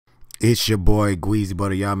It's your boy Gweezy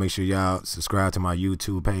Butter. Y'all make sure y'all subscribe to my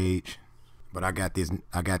YouTube page. But I got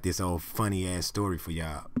this old funny ass story for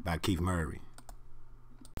y'all by Keith Murray.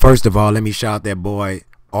 First of all, let me shout that boy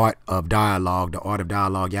Art of Dialogue, the Art of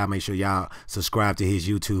Dialogue. Y'all make sure y'all subscribe to his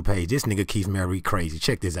YouTube page. This nigga Keith Murray crazy.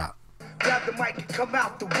 Check this out. Grab the mic and come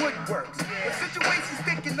out the woodworks. The situation's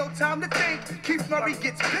thinking, no time to think. Keith Murray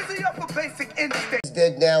gets busy up a basic instinct. Is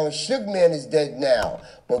dead now and Suge Man is dead now.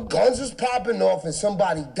 But guns was popping off and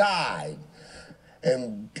somebody died.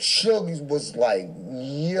 And Suge was like,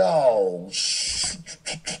 yo.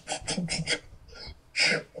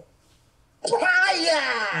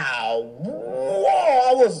 Whoa,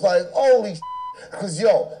 I was like, holy because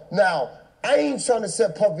yo, now I ain't trying to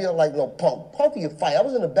set Puffy up like no punk. Puffy a fight. I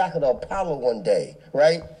was in the back of the Apollo one day,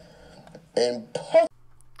 right? And Puffy.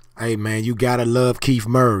 Hey man, you gotta love Keith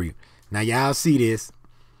Murray. Now y'all see this.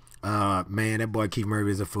 Man, that boy Keith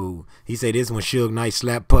Murray is a fool. He said this when Suge Knight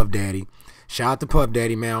slapped Puff Daddy. Shout out to Puff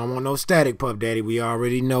Daddy, man. I don't want no static, Puff Daddy. We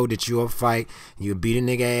already know that you a fight. You beat a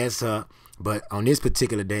nigga ass up. But on this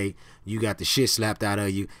particular day, you got the shit slapped out of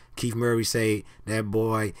you. Keith Murray say that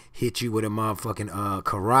boy hit you with a motherfucking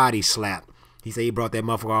karate slap. He said he brought that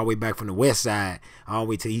motherfucker all the way back from the west side, all the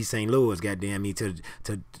way to East St. Louis, goddamn me, to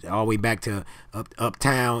all the way back to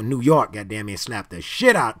uptown New York, goddamn me, and slapped the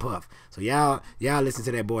shit out Puff. So y'all listen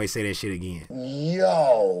to that boy say that shit again.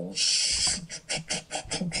 Yo.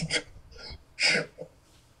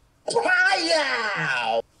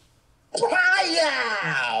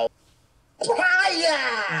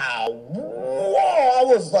 Whoa, I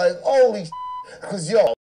was like, holy because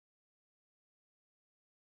yo.